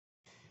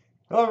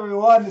Hello,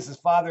 everyone. This is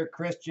Father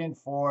Christian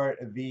for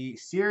the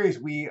series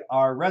we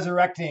are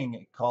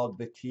resurrecting called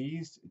the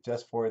Tease,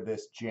 just for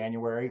this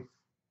January.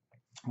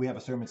 We have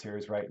a sermon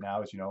series right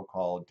now, as you know,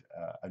 called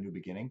A New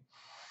Beginning.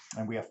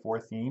 And we have four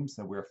themes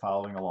that we're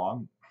following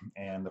along.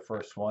 And the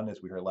first one,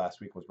 as we heard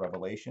last week, was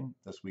Revelation.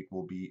 This week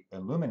will be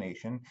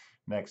Illumination.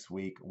 Next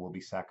week will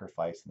be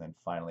Sacrifice. And then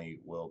finally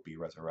will be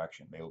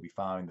Resurrection. They will be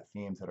following the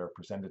themes that are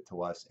presented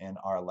to us in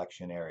our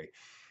lectionary.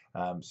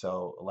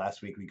 So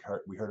last week we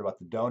heard about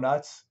the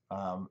donuts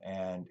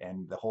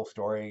and the whole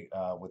story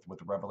with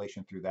the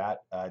revelation through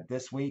that.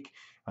 This week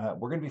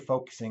we're going to be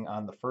focusing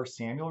on the First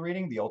Samuel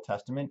reading, the Old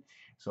Testament.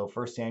 So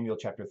First Samuel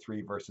chapter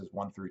 3 verses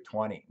 1 through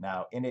 20.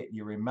 Now in it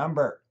you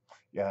remember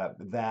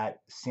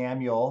that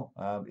Samuel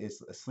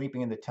is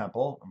sleeping in the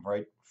temple.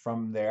 Right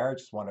from there, I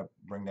just want to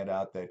bring that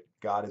out that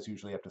God is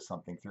usually up to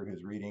something through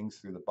his readings,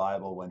 through the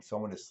Bible. When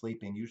someone is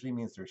sleeping, usually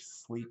means they're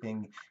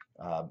sleeping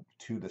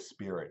to the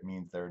Spirit. It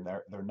means they're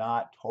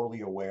not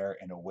totally aware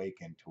and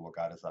awakened to what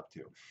God is up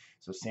to.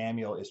 So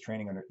Samuel is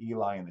training under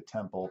Eli in the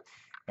temple,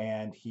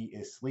 and he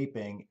is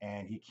sleeping,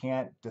 and he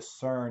can't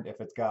discern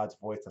if it's God's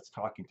voice that's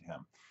talking to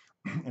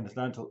him. And it's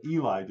not until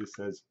Eli just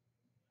says,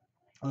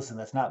 "Listen,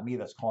 that's not me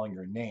that's calling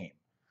your name.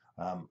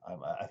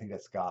 I think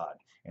that's God."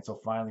 And so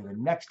finally, the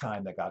next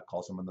time that God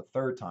calls him, and the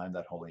third time,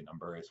 that holy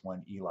number, is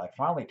when Eli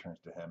finally turns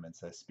to him and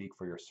says, "Speak,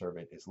 for your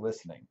servant is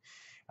listening."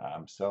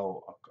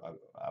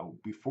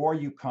 Before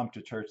you come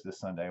to church this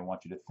Sunday, I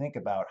want you to think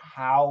about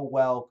how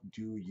well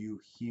do you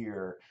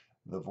hear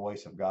the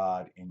voice of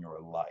God in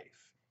your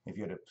life? If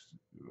you had to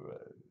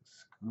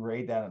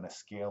grade that on a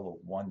scale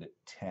of 1 to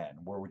 10,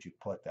 where would you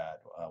put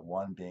that?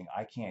 1 being,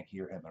 I can't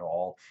hear him at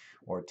all,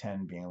 or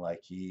 10 being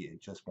like, he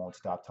just won't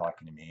stop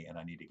talking to me and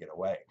I need to get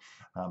away.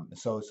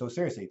 So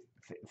seriously,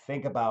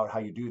 think about how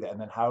you do that,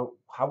 and then how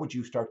would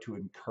you start to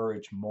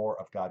encourage more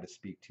of God to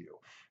speak to you,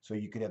 so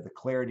you could have the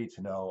clarity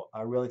to know,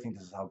 I really think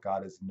this is how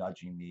God is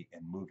nudging me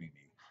and moving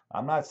me.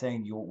 I'm not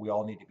saying we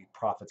all need to be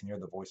prophets and hear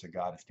the voice of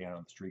God and stand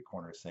on the street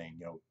corner saying,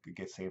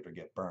 get saved or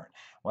get burned.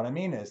 What I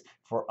mean is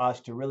for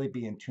us to really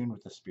be in tune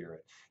with the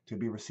Spirit, to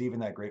be receiving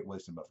that great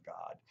wisdom of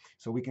God,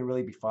 so we can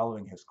really be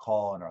following his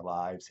call in our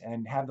lives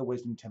and have the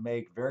wisdom to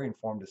make very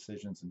informed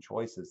decisions and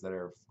choices that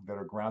are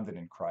grounded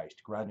in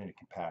Christ, grounded in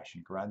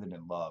compassion, grounded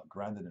in love,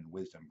 grounded in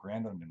wisdom,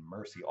 grounded in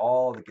mercy,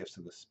 all the gifts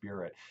of the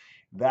Spirit.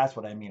 That's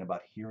what I mean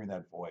about hearing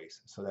that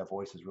voice. So that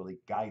voice is really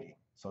guiding.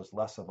 So it's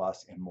less of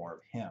us and more of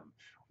him.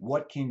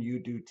 What can you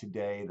do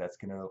today that's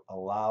going to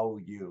allow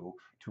you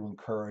to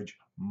encourage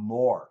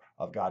more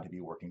of God to be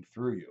working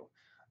through you?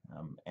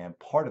 And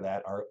part of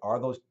that are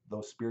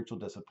those spiritual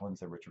disciplines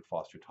that Richard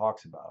Foster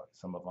talks about.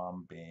 Some of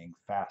them being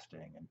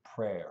fasting and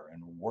prayer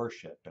and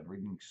worship and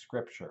reading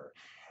scripture,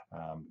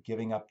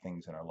 giving up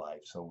things in our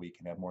life so we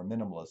can have more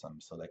minimalism.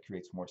 So that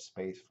creates more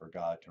space for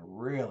God to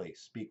really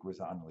speak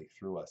resoundingly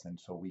through us. And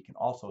so we can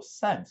also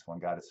sense when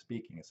God is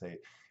speaking and say,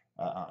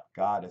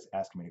 God is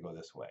asking me to go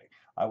this way.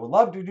 I would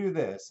love to do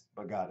this,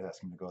 but God is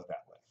asking me to go that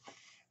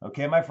way.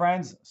 Okay, my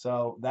friends,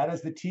 so that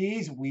is the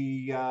tease.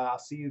 I'll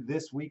see you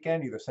this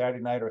weekend, either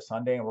Saturday night or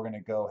Sunday, and we're going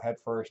to go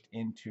headfirst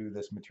into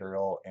this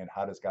material and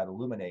how does God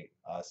illuminate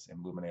us,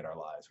 illuminate our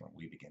lives when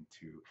we begin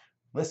to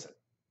listen,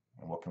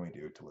 and what can we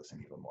do to listen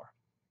even more.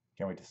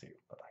 Can't wait to see you.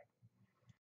 Bye-bye.